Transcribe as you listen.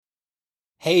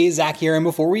Hey, Zach here, and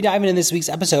before we dive into this week's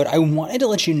episode, I wanted to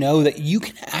let you know that you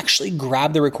can actually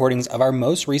grab the recordings of our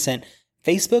most recent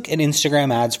Facebook and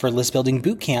Instagram ads for List Building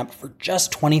Bootcamp for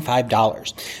just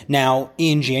 $25. Now,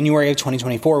 in January of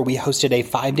 2024, we hosted a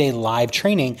 5-day live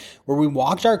training where we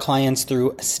walked our clients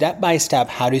through step-by-step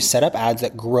how to set up ads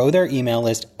that grow their email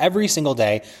list every single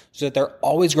day so that they're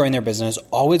always growing their business,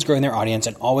 always growing their audience,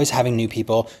 and always having new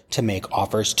people to make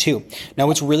offers to. Now,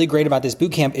 what's really great about this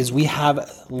bootcamp is we have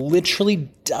literally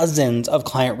dozens of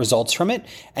client results from it,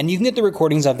 and you can get the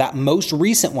recordings of that most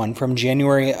recent one from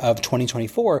January of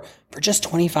 2024 for just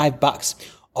 $25.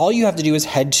 All you have to do is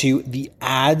head to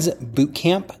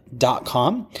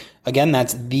theadsbootcamp.com. Again,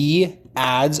 that's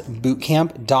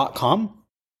theadsbootcamp.com.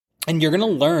 And you're going to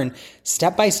learn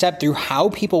step by step through how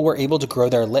people were able to grow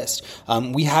their list.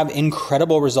 We have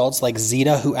incredible results like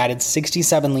Zeta, who added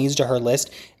 67 leads to her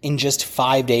list in just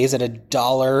 5 days at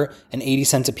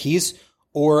 $1.80 a piece.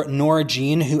 Or Nora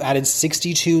Jean, who added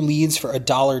 62 leads for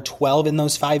 $1.12 in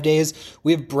those 5 days.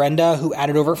 We have Brenda, who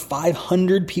added over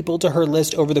 500 people to her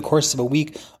list over the course of a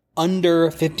week,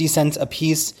 under 50 cents a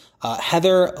piece.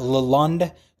 Heather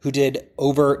Lalonde, who did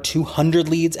over 200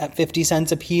 leads at 50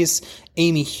 cents a piece.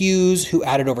 Amy Hughes, who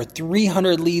added over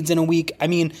 300 leads in a week. I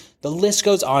mean, the list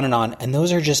goes on. And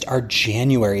those are just our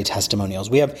January testimonials.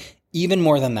 We have even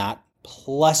more than that,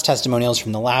 plus testimonials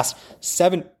from the last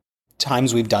 7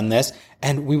 times we've done this,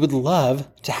 and we would love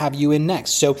to have you in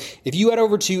next. So if you head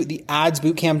over to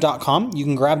theadsbootcamp.com, you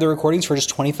can grab the recordings for just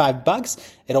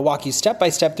 $25. It'll walk you step by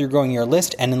step through growing your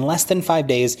list, and in less than 5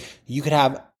 days, you could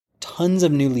have tons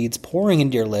of new leads pouring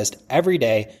into your list every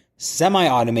day,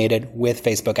 semi-automated with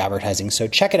Facebook advertising. So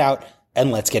check it out,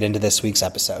 and let's get into this week's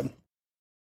episode.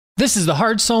 This is the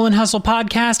Heart, Soul, and Hustle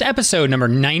podcast, episode number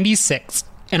 96.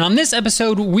 And on this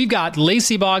episode, we've got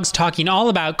Lacey Boggs talking all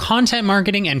about content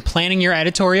marketing and planning your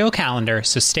editorial calendar,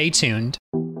 so stay tuned.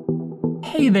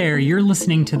 Hey there, you're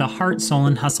listening to the Heart, Soul,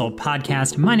 and Hustle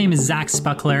podcast. My name is Zach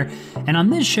Spuckler, and on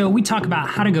this show, we talk about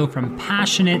how to go from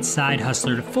passionate side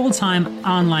hustler to full-time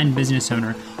online business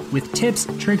owner with tips,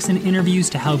 tricks, and interviews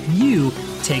to help you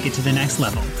take it to the next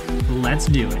level. Let's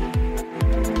do it.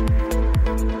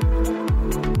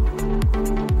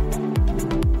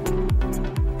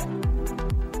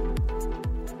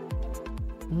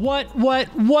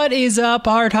 What is up,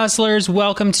 Heart Hustlers?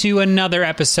 Welcome to another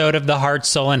episode of the Heart,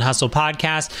 Soul, and Hustle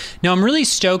podcast. Now, I'm really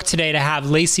stoked today to have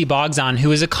Lacey Boggs on,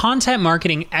 who is a content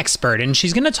marketing expert, and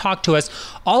she's going to talk to us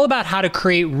all about how to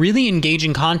create really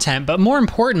engaging content, but more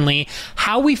importantly,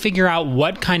 how we figure out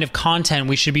what kind of content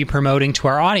we should be promoting to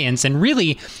our audience, and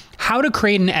really how to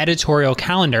create an editorial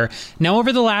calendar. Now,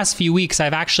 over the last few weeks,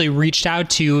 I've actually reached out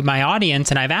to my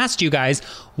audience and I've asked you guys,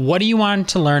 what do you want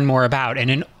to learn more about? And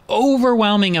an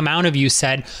overwhelming amount of you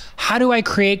said, how do I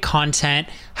create content?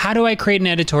 How do I create an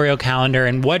editorial calendar?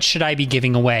 And what should I be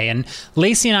giving away? And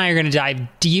Lacey and I are going to dive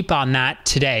deep on that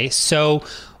today. So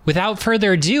without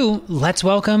further ado, let's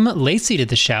welcome Lacey to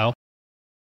the show.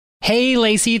 Hey,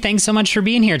 Lacey, thanks so much for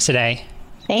being here today.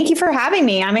 Thank you for having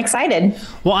me. I'm excited.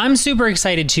 Well, I'm super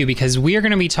excited too, because we are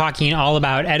going to be talking all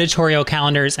about editorial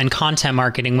calendars and content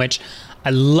marketing, which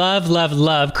I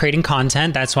love creating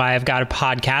content. That's why I've got a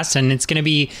podcast, and it's going to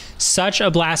be such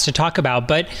a blast to talk about.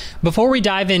 But before we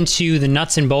dive into the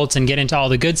nuts and bolts and get into all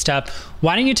the good stuff,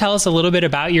 why don't you tell us a little bit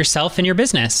about yourself and your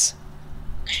business?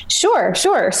 Sure.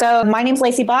 So my name's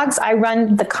Lacey Boggs. I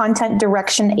run the Content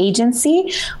Direction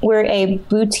Agency. We're a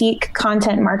boutique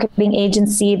content marketing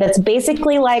agency that's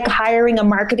basically like hiring a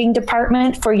marketing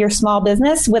department for your small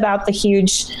business without the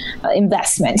huge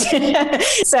investment.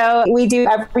 So we do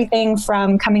everything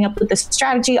from coming up with the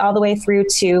strategy all the way through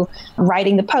to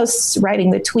writing the posts, writing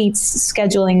the tweets,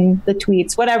 scheduling the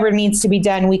tweets, whatever needs to be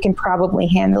done, we can probably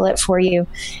handle it for you.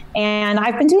 And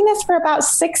I've been doing this for about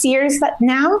 6 years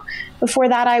now. Before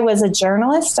that, I was a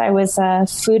journalist. I was a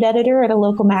food editor at a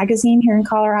local magazine here in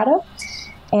Colorado.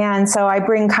 And so I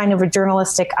bring kind of a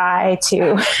journalistic eye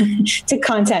to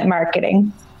content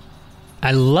marketing.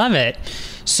 I love it.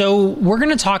 So we're going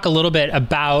to talk a little bit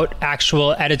about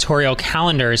actual editorial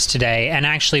calendars today and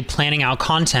actually planning out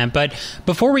content. But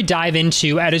before we dive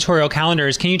into editorial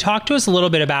calendars, can you talk to us a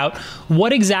little bit about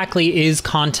what exactly is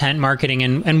content marketing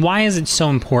and why is it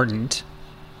so important?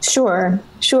 Sure.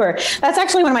 That's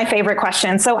actually one of my favorite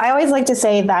questions. So I always like to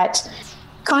say that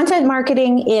content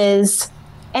marketing is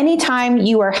anytime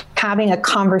you are having a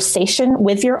conversation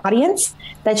with your audience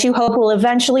that you hope will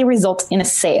eventually result in a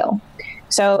sale.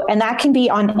 So, and that can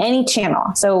be on any channel.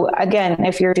 So again,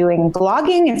 if you're doing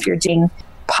blogging, if you're doing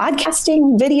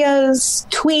podcasting, videos,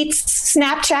 tweets,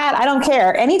 Snapchat, I don't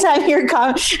care. Anytime you're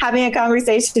having a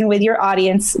conversation with your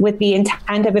audience with the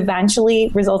intent of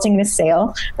eventually resulting in a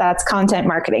sale, that's content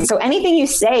marketing. So anything you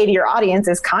say to your audience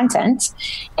is content,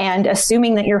 and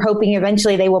assuming that you're hoping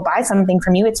eventually they will buy something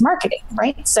from you, it's marketing,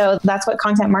 right? So that's what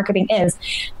content marketing is.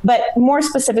 But more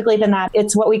specifically than that,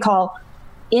 it's what we call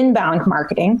inbound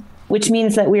marketing, which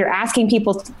means that we're asking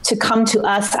people to come to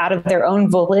us out of their own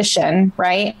volition,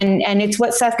 right? And it's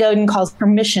what Seth Godin calls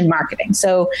permission marketing.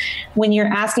 So when you're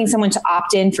asking someone to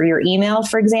opt in for your email,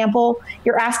 for example,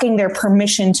 you're asking their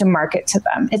permission to market to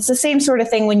them. It's the same sort of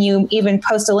thing when you even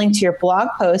post a link to your blog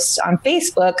post on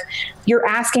Facebook. You're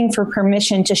asking for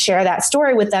permission to share that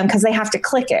story with them because they have to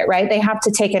click it, right? They have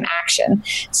to take an action.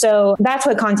 So that's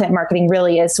what content marketing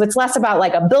really is. So it's less about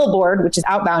like a billboard, which is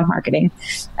outbound marketing,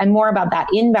 and more about that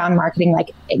inbound marketing,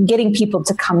 like getting people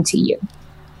to come to you.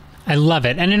 I love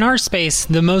it. And in our space,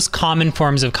 the most common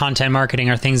forms of content marketing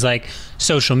are things like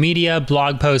social media,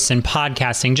 blog posts, and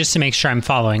podcasting, just to make sure I'm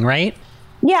following, right?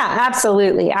 Yeah,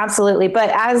 absolutely. Absolutely.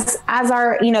 But as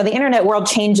our, the internet world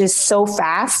changes so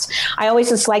fast, I always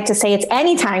just like to say it's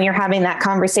anytime you're having that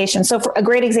conversation. So for a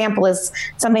great example is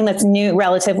something that's new,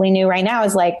 relatively new right now,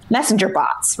 is like messenger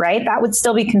bots, right? That would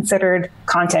still be considered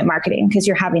content marketing because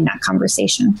you're having that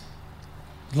conversation.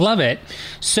 Love it.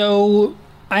 So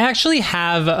I actually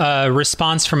have a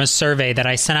response from a survey that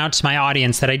I sent out to my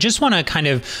audience that I just want to kind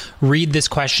of read this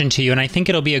question to you. And I think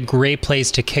it'll be a great place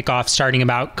to kick off starting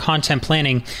about content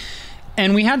planning.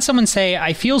 And we had someone say,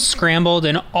 I feel scrambled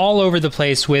and all over the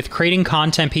place with creating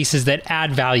content pieces that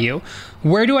add value.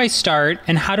 Where do I start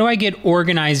and how do I get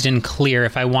organized and clear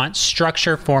if I want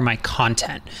structure for my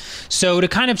content? So to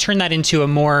kind of turn that into a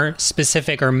more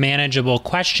specific or manageable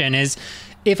question is,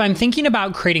 if I'm thinking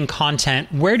about creating content,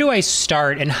 where do I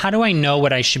start and how do I know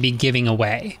what I should be giving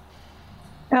away?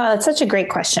 Oh, that's such a great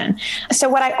question. So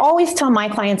what I always tell my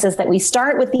clients is that we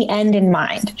start with the end in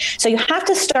mind. So you have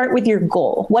to start with your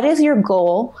goal. What is your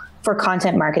goal for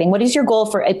content marketing? What is your goal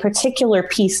for a particular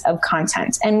piece of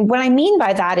content? And what I mean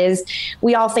by that is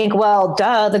we all think, well,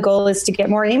 the goal is to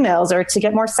get more emails or to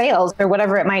get more sales or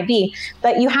whatever it might be.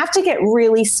 But you have to get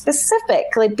really specific,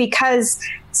 because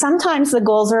sometimes the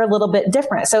goals are a little bit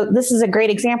different. So this is a great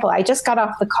example. I just got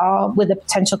off the call with a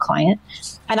potential client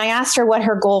and I asked her what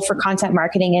her goal for content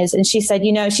marketing is. And she said,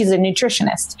 she's a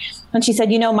nutritionist. And she said,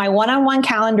 my one-on-one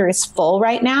calendar is full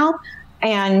right now.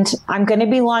 And I'm going to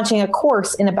be launching a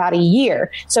course in about a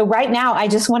year. So right now, I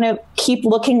just want to keep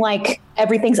looking like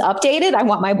everything's updated. I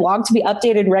want my blog to be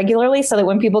updated regularly so that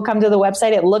when people come to the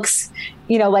website, it looks,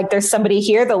 like there's somebody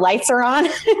here, the lights are on.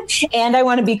 And I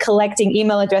want to be collecting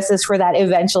email addresses for that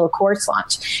eventual course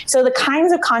launch. So the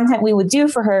kinds of content we would do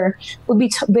for her would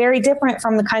be very different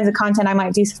from the kinds of content I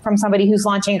might do from somebody who's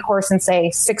launching a course in, say,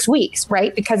 6 weeks,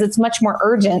 right? Because it's much more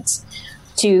urgent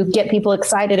to get people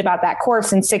excited about that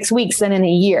course in 6 weeks than in a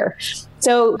year.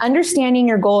 So understanding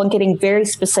your goal and getting very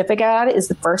specific about it is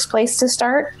the first place to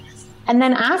start. And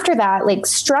then after that,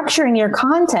 structuring your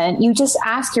content, you just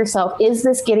ask yourself, is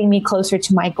this getting me closer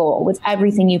to my goal with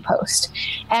everything you post?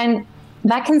 And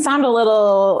that can sound a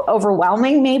little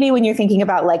overwhelming maybe when you're thinking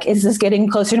about is this getting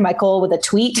closer to my goal with a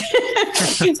tweet?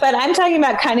 But I'm talking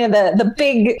about kind of the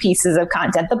big pieces of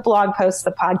content, the blog posts,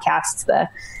 the podcasts, the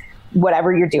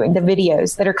whatever you're doing, the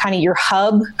videos that are kind of your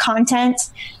hub content.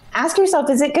 Ask yourself,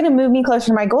 is it going to move me closer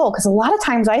to my goal? Because a lot of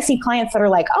times I see clients that are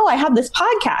like, oh, I have this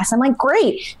podcast. I'm like,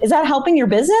 great. Is that helping your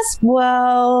business?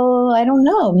 Well, I don't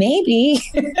know, maybe.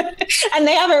 And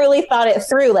they haven't really thought it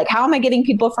through. How am I getting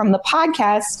people from the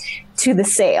podcast to the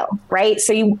sale, right?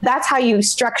 So that's how you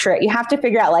structure it. You have to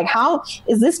figure out how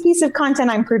is this piece of content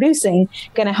I'm producing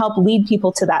going to help lead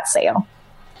people to that sale?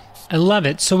 I love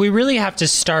it. So we really have to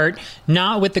start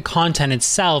not with the content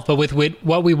itself, but with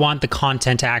what we want the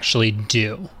content to actually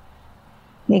do.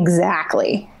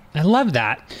 Exactly. I love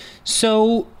that.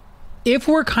 So if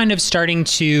we're kind of starting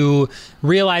to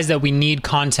realize that we need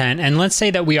content, and let's say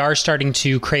that we are starting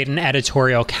to create an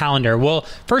editorial calendar. Well,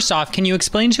 first off, can you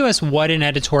explain to us what an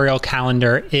editorial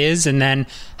calendar is? And then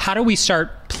how do we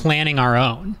start planning our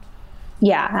own?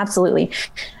 Yeah, absolutely.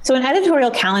 So an editorial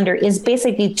calendar is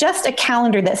basically just a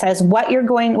calendar that says what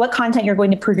content you're going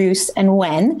to produce and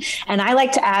when. And I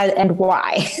like to add and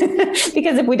why,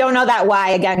 because if we don't know that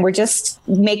why, again, we're just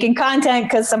making content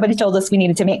because somebody told us we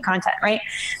needed to make content, right?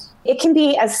 It can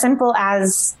be as simple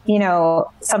as,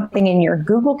 something in your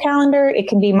Google Calendar. It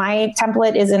can be my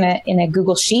template is in a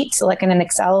Google Sheet, so in an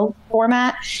Excel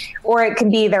format, or it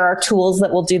can be there are tools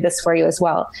that will do this for you as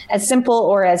well. As simple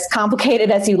or as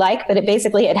complicated as you like, but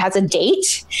it has a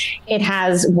date. It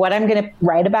has what I'm going to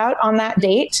write about on that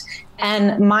date.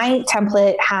 And my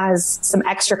template has some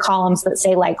extra columns that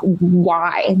say like,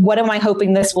 why? What am I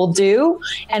hoping this will do?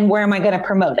 And where am I going to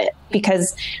promote it?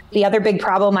 Because the other big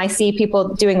problem I see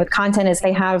people doing with content is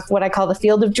they have what I call the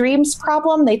field of dreams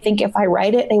problem. They think if I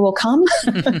write it, they will come.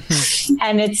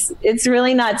 And it's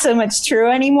really not so much true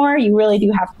anymore. You really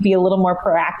do have to be a little more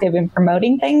proactive in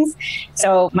promoting things.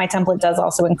 So my template does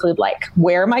also include like,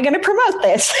 where am I going to promote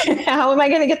this? How am I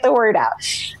going to get the word out?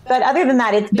 But other than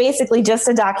that, it's basically just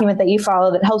a document that you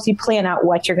follow that helps you plan out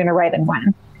what you're going to write and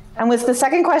when. And was the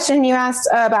second question you asked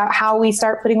about how we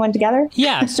start putting one together?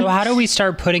 Yeah. So how do we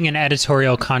start putting an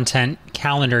editorial content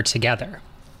calendar together?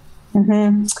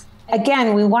 Mm-hmm.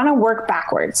 Again, we want to work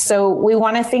backwards. So we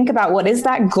want to think about what is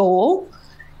that goal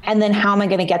and then how am I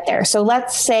going to get there? So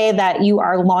let's say that you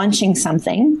are launching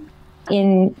something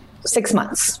in 6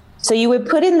 months. So you would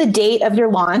put in the date of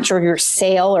your launch or your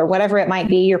sale or whatever it might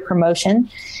be, your promotion.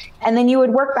 And then you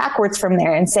would work backwards from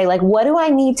there and say, like, what do I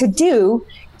need to do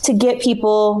to get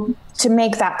people to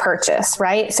make that purchase,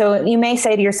 right? So you may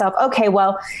say to yourself, okay,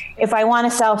 well, if I want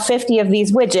to sell 50 of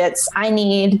these widgets, I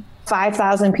need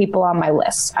 5,000 people on my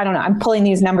list. I don't know. I'm pulling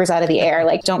these numbers out of the air.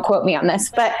 Like, don't quote me on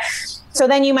this. But so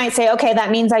then you might say, okay,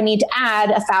 that means I need to add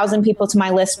 1,000 people to my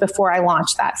list before I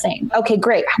launch that thing. Okay,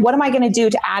 great. What am I going to do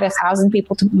to add 1,000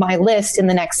 people to my list in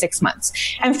the next 6 months?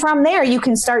 And from there, you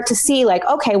can start to see like,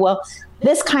 okay, well,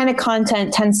 this kind of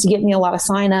content tends to get me a lot of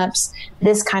signups.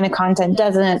 This kind of content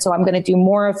doesn't. So I'm going to do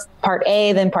more of part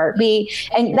A than part B.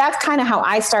 And that's kind of how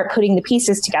I start putting the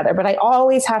pieces together. But I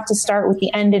always have to start with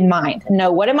the end in mind and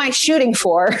know what am I shooting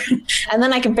for? And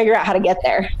then I can figure out how to get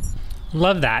there.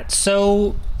 Love that.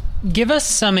 So give us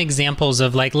some examples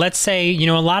of like, let's say,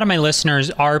 a lot of my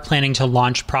listeners are planning to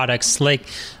launch products. Like,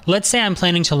 let's say I'm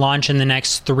planning to launch in the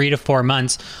next 3 to 4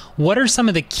 months. What are some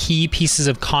of the key pieces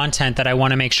of content that I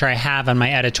want to make sure I have on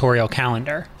my editorial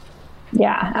calendar?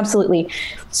 Yeah, absolutely.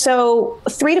 So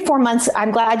 3 to 4 months,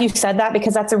 I'm glad you said that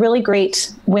because that's a really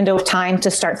great window of time to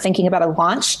start thinking about a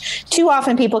launch. Too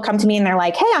often people come to me and they're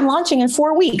like, hey, I'm launching in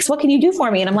 4 weeks. What can you do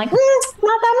for me? And I'm like,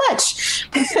 not that much.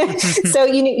 So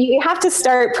you have to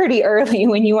start pretty early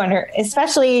when you want to,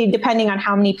 especially depending on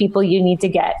how many people you need to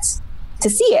get to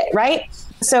see it, right?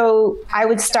 So I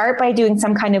would start by doing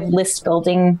some kind of list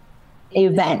building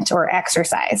event or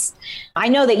exercise. I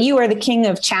know that you are the king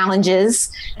of challenges.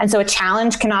 And so a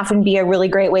challenge can often be a really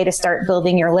great way to start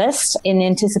building your list in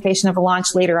anticipation of a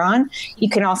launch later on. You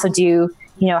can also do,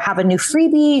 have a new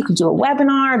freebie. You could do a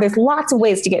webinar. There's lots of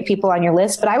ways to get people on your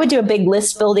list, but I would do a big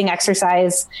list building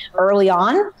exercise early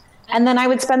on. And then I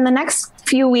would spend the next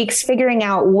few weeks figuring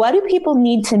out what do people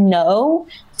need to know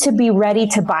to be ready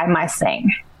to buy my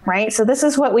thing, right? So this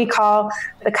is what we call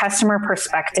the customer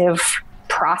perspective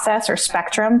process or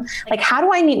spectrum. Like,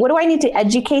 what do I need to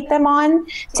educate them on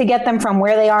to get them from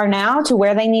where they are now to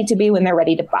where they need to be when they're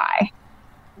ready to buy?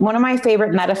 One of my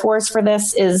favorite metaphors for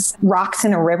this is rocks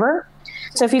in a river.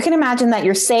 So if you can imagine that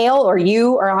your sale or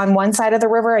you are on one side of the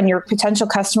river and your potential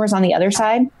customers on the other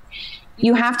side,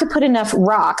 you have to put enough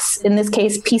rocks, in this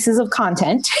case, pieces of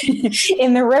content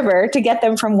in the river to get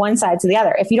them from one side to the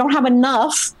other. If you don't have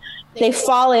enough, they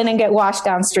fall in and get washed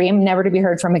downstream, never to be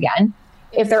heard from again.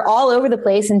 If they're all over the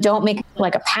place and don't make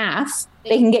like a path,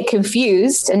 they can get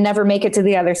confused and never make it to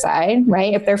the other side,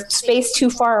 right? If they're spaced too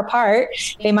far apart,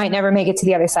 they might never make it to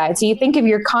the other side. So you think of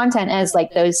your content as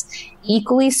like those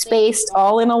equally spaced,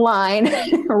 all in a line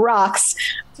rocks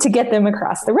to get them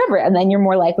across the river. And then you're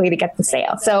more likely to get the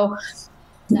sale. So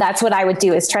that's what I would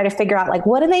do, is try to figure out like,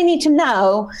 what do they need to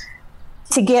know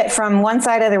to get from one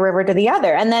side of the river to the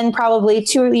other? And then probably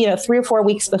 3 or 4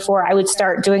 weeks before, I would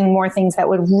start doing more things that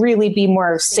would really be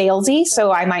more salesy.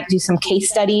 So I might do some case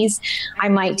studies. I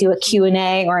might do a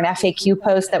Q&A or an FAQ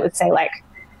post that would say like,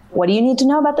 what do you need to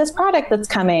know about this product that's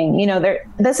coming?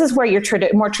 This is where your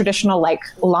more traditional like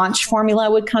launch formula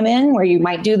would come in, where you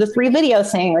might do the 3 video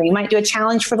thing, or you might do a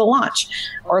challenge for the launch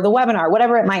or the webinar,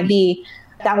 whatever it might be.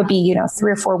 That would be,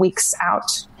 3 or 4 weeks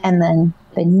out, and then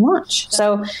you launch.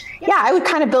 So yeah, I would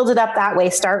kind of build it up that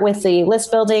way. Start with the list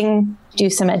building, do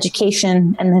some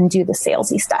education, and then do the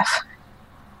salesy stuff.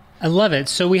 I love it.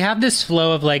 So we have this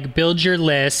flow of like build your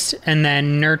list and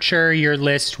then nurture your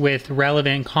list with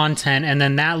relevant content, and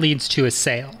then that leads to a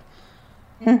sale.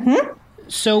 Mm-hmm.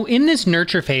 So in this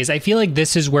nurture phase, I feel like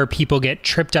this is where people get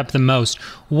tripped up the most.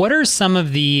 What are some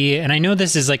of and I know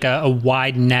this is like a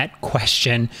wide net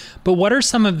question, but what are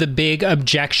some of the big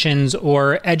objections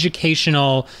or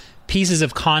educational pieces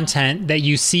of content that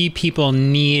you see people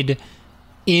need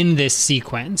in this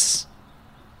sequence?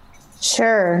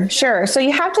 Sure. So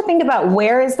you have to think about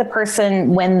where is the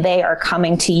person when they are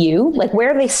coming to you, like where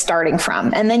are they starting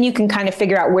from? And then you can kind of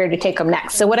figure out where to take them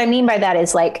next. So what I mean by that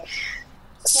is like,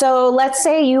 so let's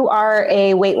say you are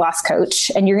a weight loss coach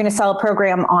and you're going to sell a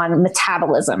program on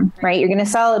metabolism, right? You're going to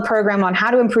sell a program on how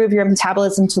to improve your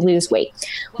metabolism to lose weight.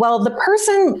 Well, the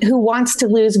person who wants to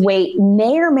lose weight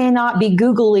may or may not be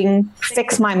Googling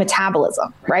fix my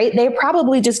metabolism, right? They're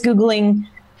probably just Googling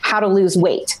how to lose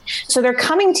weight. So they're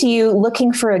coming to you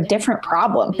looking for a different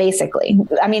problem, basically.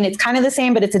 I mean, it's kind of the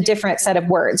same, but it's a different set of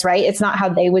words, right? It's not how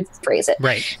they would phrase it.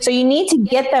 Right. So you need to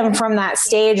get them from that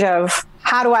stage of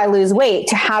how do I lose weight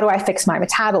to how do I fix my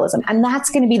metabolism? And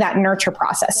that's going to be that nurture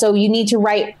process. So you need to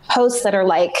write posts that are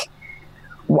like,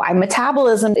 why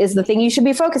metabolism is the thing you should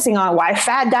be focusing on, why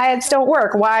fad diets don't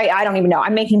work, why, I don't even know,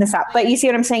 I'm making this up. But you see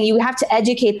what I'm saying? You have to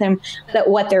educate them that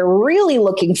what they're really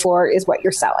looking for is what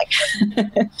you're selling.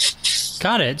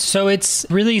 Got it. So it's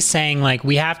really saying like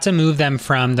we have to move them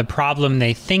from the problem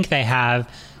they think they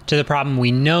have to the problem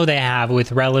we know they have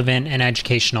with relevant and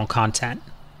educational content.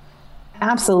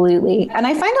 Absolutely. And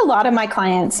I find a lot of my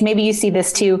clients, maybe you see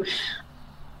this too,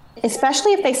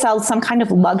 especially if they sell some kind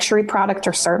of luxury product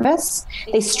or service,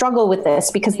 they struggle with this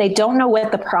because they don't know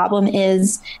what the problem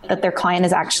is that their client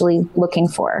is actually looking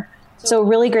for. So a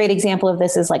really great example of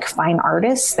this is like fine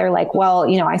artists. They're like, well,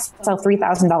 you know, I sell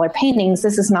 $3,000 paintings.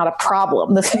 This is not a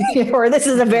problem. Or this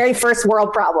is a very first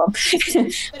world problem.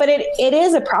 But it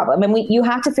is a problem. And you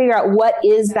have to figure out what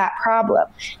is that problem.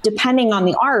 Depending on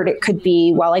the art, it could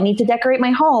be, well, I need to decorate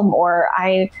my home, or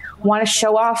I want to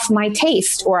show off my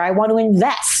taste, or I want to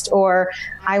invest, or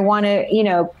I want to, you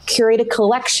know, curate a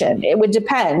collection. It would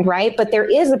depend, right? But there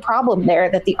is a problem there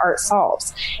that the art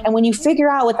solves. And when you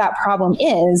figure out what that problem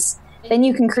is, then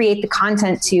you can create the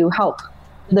content to help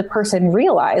the person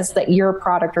realize that your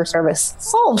product or service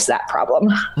solves that problem.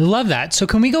 Love that. So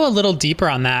can we go a little deeper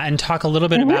on that and talk a little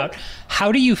bit about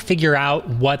how do you figure out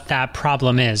what that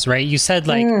problem is, right? You said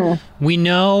like, we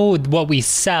know what we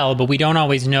sell, but we don't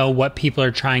always know what people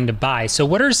are trying to buy. So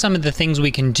what are some of the things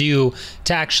we can do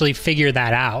to actually figure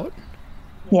that out?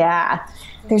 Yeah.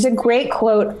 There's a great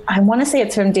quote. I want to say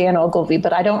it's from Dan Ogilvy,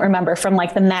 but I don't remember, from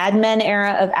like the Mad Men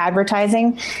era of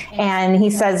advertising. And he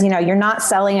says, you know, you're not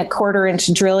selling a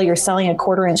 1/4-inch drill, you're selling a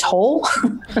 1/4-inch hole.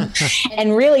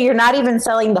 And really, you're not even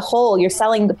selling the hole. You're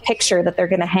selling the picture that they're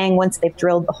going to hang once they've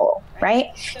drilled the hole.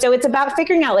 Right. So it's about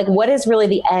figuring out like what is really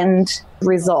the end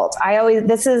result.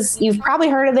 You've probably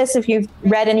heard of this if you've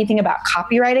read anything about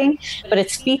copywriting, but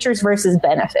it's features versus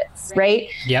benefits, right?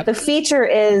 Yep. The feature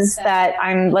is that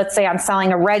let's say I'm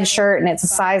selling a red shirt and it's a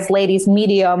size ladies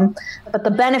medium, but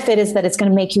the benefit is that it's going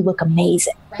to make you look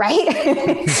amazing, right?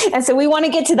 And so we want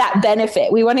to get to that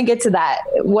benefit. We want to get to that.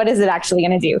 What is it actually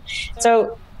going to do?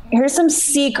 So here's some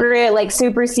secret, like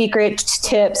super secret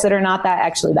tips that are not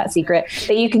that secret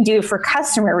that you can do for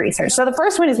customer research. So the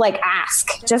first one is like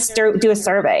ask, just do a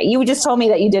survey. You just told me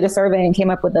that you did a survey and came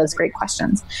up with those great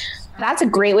questions. That's a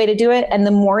great way to do it. And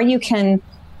the more you can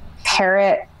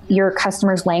parrot your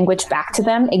customer's language back to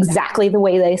them exactly the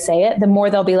way they say it, the more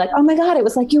they'll be like, oh my God, it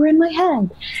was like you were in my head.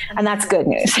 And that's good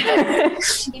news.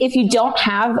 If you don't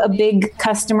have a big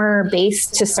customer base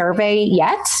to survey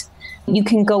yet, you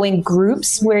can go in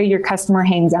groups where your customer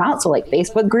hangs out. So like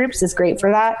Facebook groups is great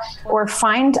for that, or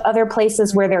find other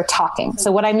places where they're talking.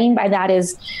 So what I mean by that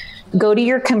is go to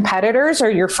your competitors or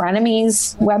your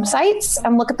frenemies' websites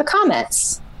and look at the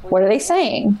comments. What are they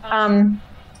saying?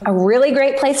 A really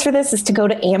great place for this is to go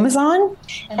to Amazon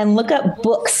and look up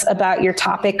books about your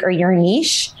topic or your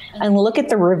niche and look at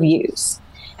the reviews.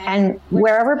 And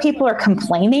wherever people are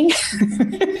complaining,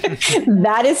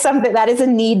 that is a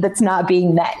need that's not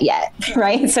being met yet,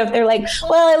 right? So if they're like,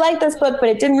 well, I like this book, but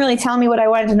it didn't really tell me what I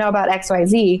wanted to know about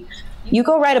XYZ, you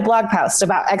go write a blog post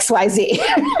about XYZ.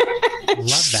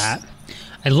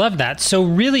 I love that. So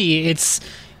really, it's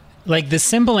like the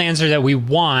simple answer that we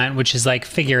want, which is like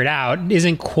figure it out,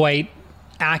 isn't quite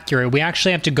accurate. We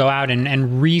actually have to go out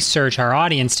and research our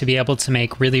audience to be able to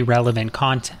make really relevant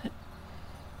content.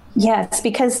 Yes,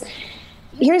 because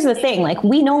here's the thing, like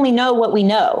we only know what we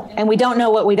know and we don't know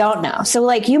what we don't know. So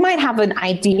like you might have an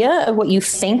idea of what you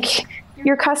think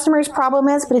your customer's problem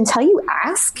is, but until you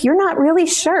ask, you're not really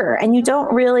sure. And you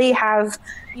don't really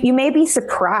you may be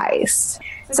surprised.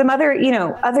 Some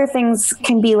other things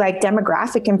can be like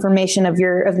demographic information of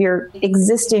your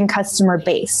existing customer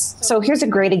base. So here's a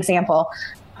great example.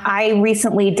 I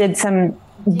recently did some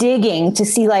digging to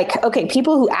see like, okay,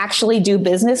 people who actually do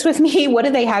business with me, what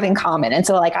do they have in common? And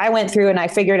so like I went through and I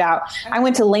figured out, I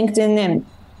went to LinkedIn and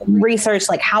researched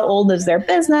like how old is their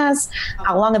business,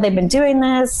 how long have they been doing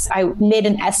this. I made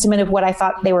an estimate of what I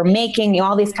thought they were making,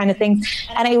 all these kind of things.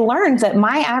 And I learned that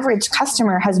my average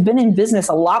customer has been in business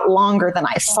a lot longer than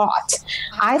I thought.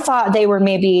 I thought they were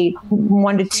maybe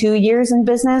 1 to 2 years in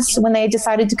business when they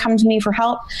decided to come to me for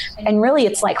help. And really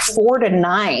it's like 4 to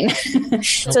 9.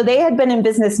 So they had been in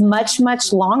business much,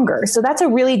 much longer. So that's a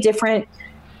really different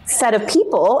set of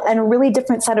people and a really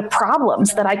different set of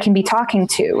problems that I can be talking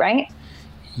to, right?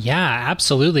 Yeah,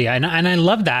 absolutely. And I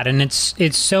love that. And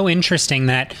it's so interesting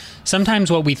that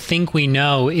sometimes what we think we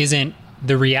know isn't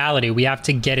the reality. We have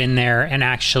to get in there and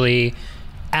actually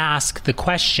ask the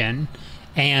question.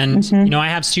 And, I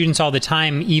have students all the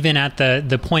time, even at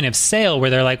the point of sale, where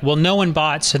they're like, well, no one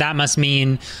bought, so that must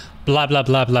mean blah, blah,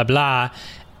 blah, blah, blah.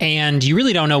 And you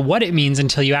really don't know what it means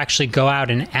until you actually go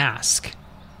out and ask.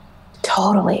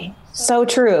 Totally. So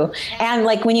true. And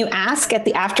like when you ask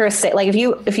after a sale, like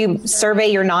if you survey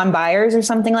your non-buyers or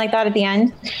something like that at the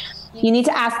end, you need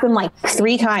to ask them like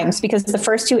 3 times, because the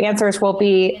first 2 answers will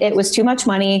be, it was too much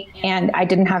money and I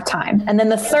didn't have time. And then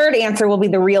the third answer will be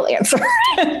the real answer.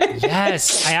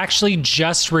 Yes. I actually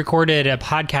just recorded a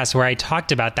podcast where I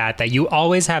talked about that you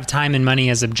always have time and money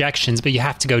as objections, but you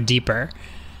have to go deeper.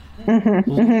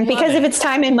 Because if it's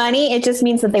time and money, it just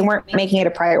means that they weren't making it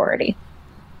a priority.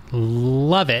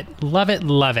 Love it. Love it.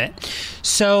 Love it.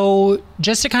 So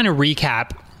just to kind of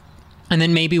recap, and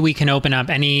then maybe we can open up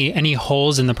any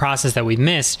holes in the process that we've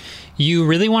missed. You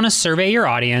really want to survey your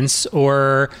audience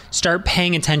or start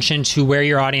paying attention to where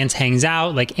your audience hangs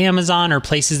out, like Amazon or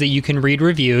places that you can read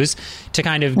reviews to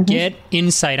kind of get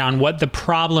insight on what the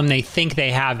problem they think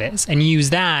they have is, and use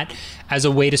that as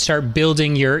a way to start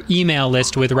building your email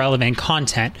list with relevant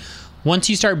content.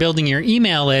 Once you start building your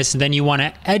email list, then you want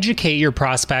to educate your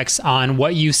prospects on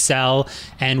what you sell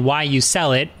and why you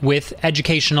sell it with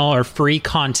educational or free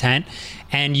content.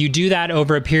 And you do that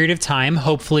over a period of time,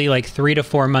 hopefully like 3 to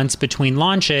 4 months between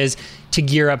launches, to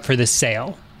gear up for the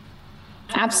sale.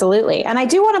 Absolutely. And I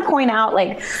do want to point out,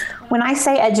 like, when I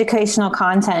say educational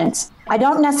content, I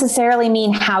don't necessarily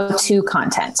mean how-to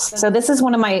content. So this is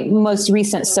one of my most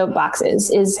recent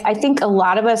soapboxes, is I think a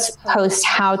lot of us post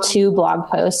how-to blog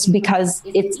posts because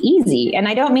it's easy. And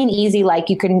I don't mean easy like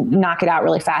you can knock it out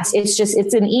really fast.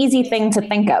 It's an easy thing to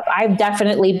think of. I've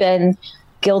definitely been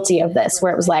guilty of this,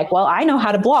 where it was like, well, I know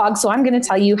how to blog, so I'm going to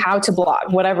tell you how to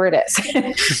blog, whatever it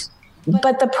is.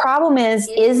 But the problem is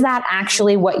that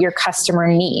actually what your customer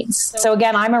needs? So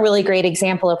again, I'm a really great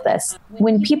example of this.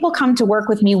 When people come to work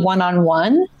with me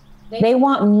one-on-one, they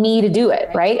want me to do it,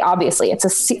 right? Obviously, it's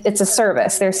a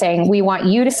service. They're saying, we want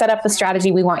you to set up the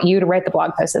strategy. We want you to write the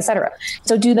blog post, etc.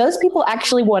 So do those people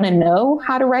actually want to know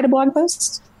how to write a blog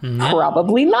post? No.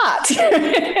 Probably not.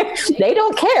 They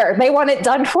don't care. They want it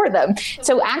done for them.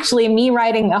 So actually, me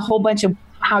writing a whole bunch of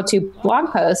how-to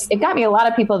blog posts, it got me a lot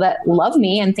of people that love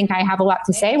me and think I have a lot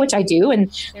to say, which I do, and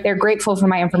they're grateful for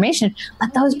my information.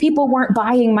 But those people weren't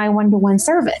buying my one-to-one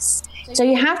service. So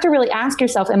you have to really ask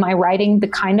yourself, am I writing the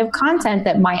kind of content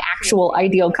that my actual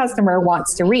ideal customer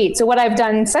wants to read? So what I've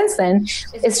done since then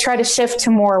is try to shift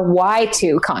to more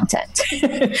why-to content,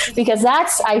 because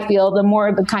that's, I feel, the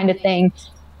more the kind of thing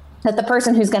that the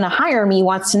person who's going to hire me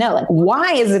wants to know. Like,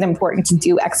 why is it important to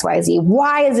do X, Y, Z?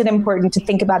 Why is it important to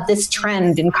think about this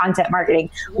trend in content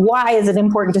marketing? Why is it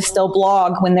important to still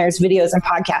blog when there's videos and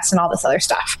podcasts and all this other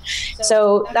stuff?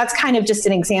 So that's kind of just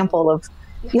an example of,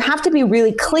 you have to be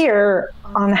really clear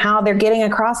on how they're getting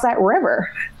across that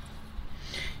river.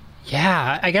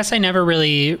 Yeah, I guess I never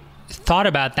really thought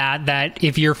about that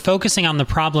if you're focusing on the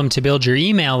problem to build your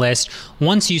email list,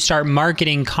 once you start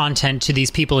marketing content to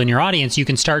these people in your audience, you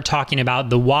can start talking about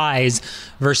the whys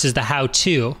versus the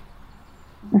how-to.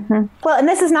 Mm-hmm. Well, and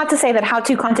this is not to say that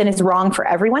how-to content is wrong for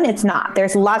everyone. It's not.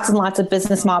 There's lots and lots of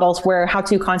business models where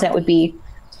how-to content would be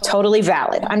totally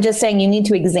valid. I'm just saying you need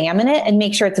to examine it and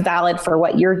make sure it's valid for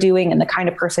what you're doing and the kind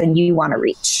of person you want to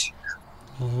reach.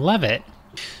 Love it.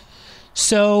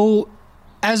 So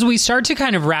as we start to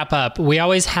kind of wrap up, we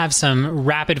always have some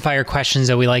rapid fire questions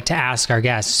that we like to ask our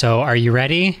guests. So are you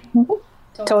ready?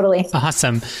 Mm-hmm. Totally.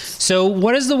 Awesome. So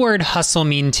what does the word hustle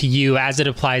mean to you as it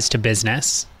applies to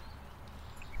business?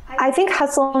 I think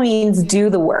hustle means do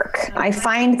the work. I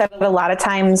find that a lot of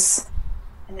times,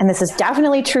 and this is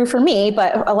definitely true for me,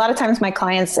 but a lot of times my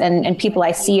clients and people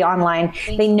I see online,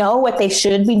 they know what they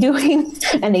should be doing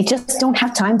and they just don't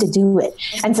have time to do it.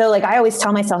 And so like I always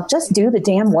tell myself, just do the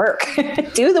damn work.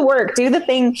 Do the work. Do the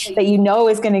thing that you know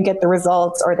is going to get the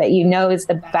results, or that you know is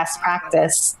the best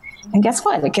practice. And guess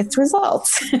what? It gets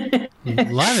results.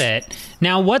 Love it.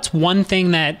 Now, what's one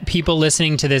thing that people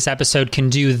listening to this episode can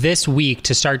do this week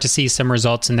to start to see some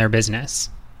results in their business?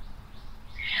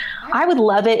 I would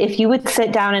love it if you would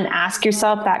sit down and ask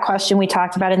yourself that question we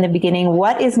talked about in the beginning.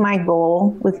 What is my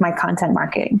goal with my content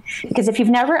marketing? Because if you've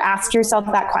never asked yourself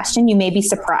that question, you may be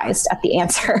surprised at the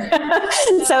answer.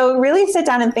 So really sit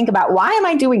down and think about, why am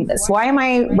I doing this? Why am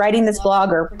I writing this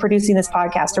blog or producing this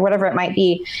podcast or whatever it might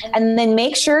be? And then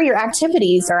make sure your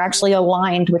activities are actually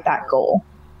aligned with that goal.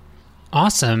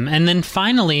 Awesome. And then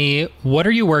finally, what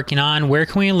are you working on? Where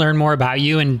can we learn more about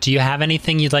you? And do you have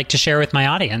anything you'd like to share with my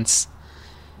audience?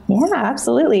 Yeah,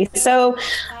 absolutely. So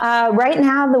right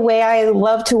now, the way I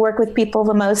love to work with people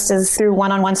the most is through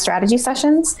one-on-one strategy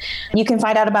sessions. You can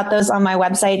find out about those on my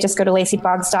website. Just go to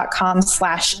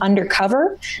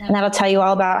lacyboggs.com/undercover, and that'll tell you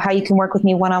all about how you can work with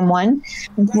me one-on-one.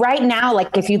 Right now,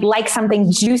 like if you'd like something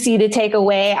juicy to take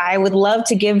away, I would love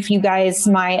to give you guys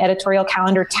my editorial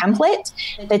calendar template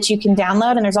that you can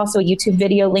download. And there's also a YouTube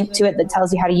video linked to it that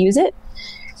tells you how to use it.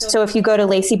 So if you go to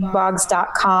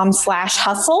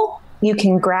lacyboggs.com/hustle, you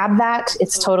can grab that.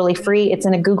 It's totally free. It's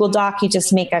in a Google Doc. You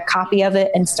just make a copy of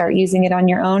it and start using it on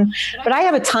your own. But I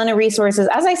have a ton of resources.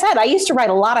 As I said, I used to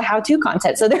write a lot of how-to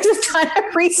content. So there's a ton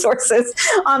of resources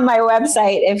on my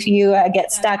website if you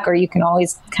get stuck, or you can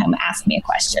always come ask me a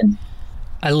question.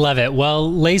 I love it.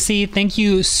 Well, Lacey, thank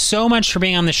you so much for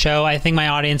being on the show. I think my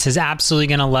audience is absolutely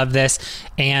going to love this.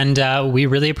 And we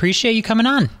really appreciate you coming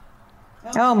on.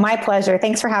 Oh, my pleasure.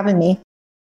 Thanks for having me.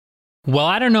 Well,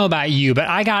 I don't know about you, but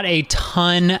I got a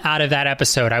ton out of that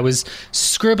episode. I was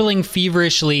scribbling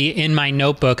feverishly in my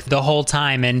notebook the whole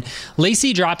time, and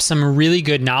Lacey dropped some really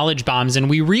good knowledge bombs, and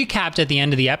we recapped at the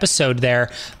end of the episode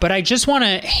there. But I just want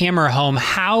to hammer home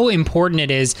how important it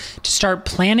is to start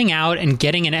planning out and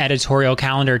getting an editorial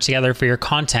calendar together for your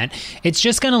content. It's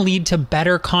just going to lead to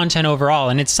better content overall,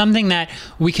 and it's something that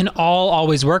we can all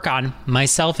always work on,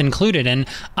 myself included. And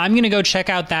I'm going to go check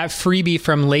out that freebie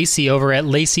from Lacey over at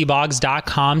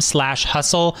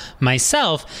lacyboggs.com/hustle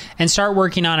myself and start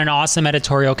working on an awesome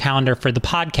editorial calendar for the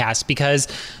podcast, because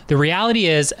the reality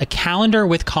is a calendar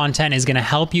with content is going to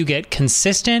help you get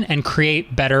consistent and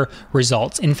create better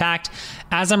results. In fact,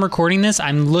 as I'm recording this,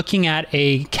 I'm looking at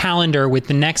a calendar with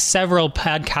the next several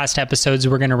podcast episodes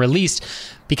we're going to release,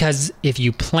 because if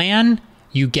you plan,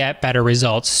 you get better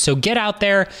results. So get out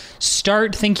there,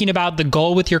 start thinking about the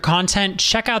goal with your content,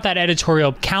 check out that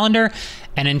editorial calendar,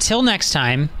 and until next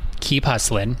time, keep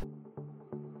hustling.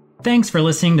 Thanks for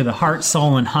listening to the Heart,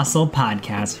 Soul, and Hustle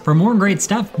podcast. For more great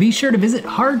stuff, be sure to visit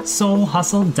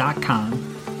heartsoulhustle.com.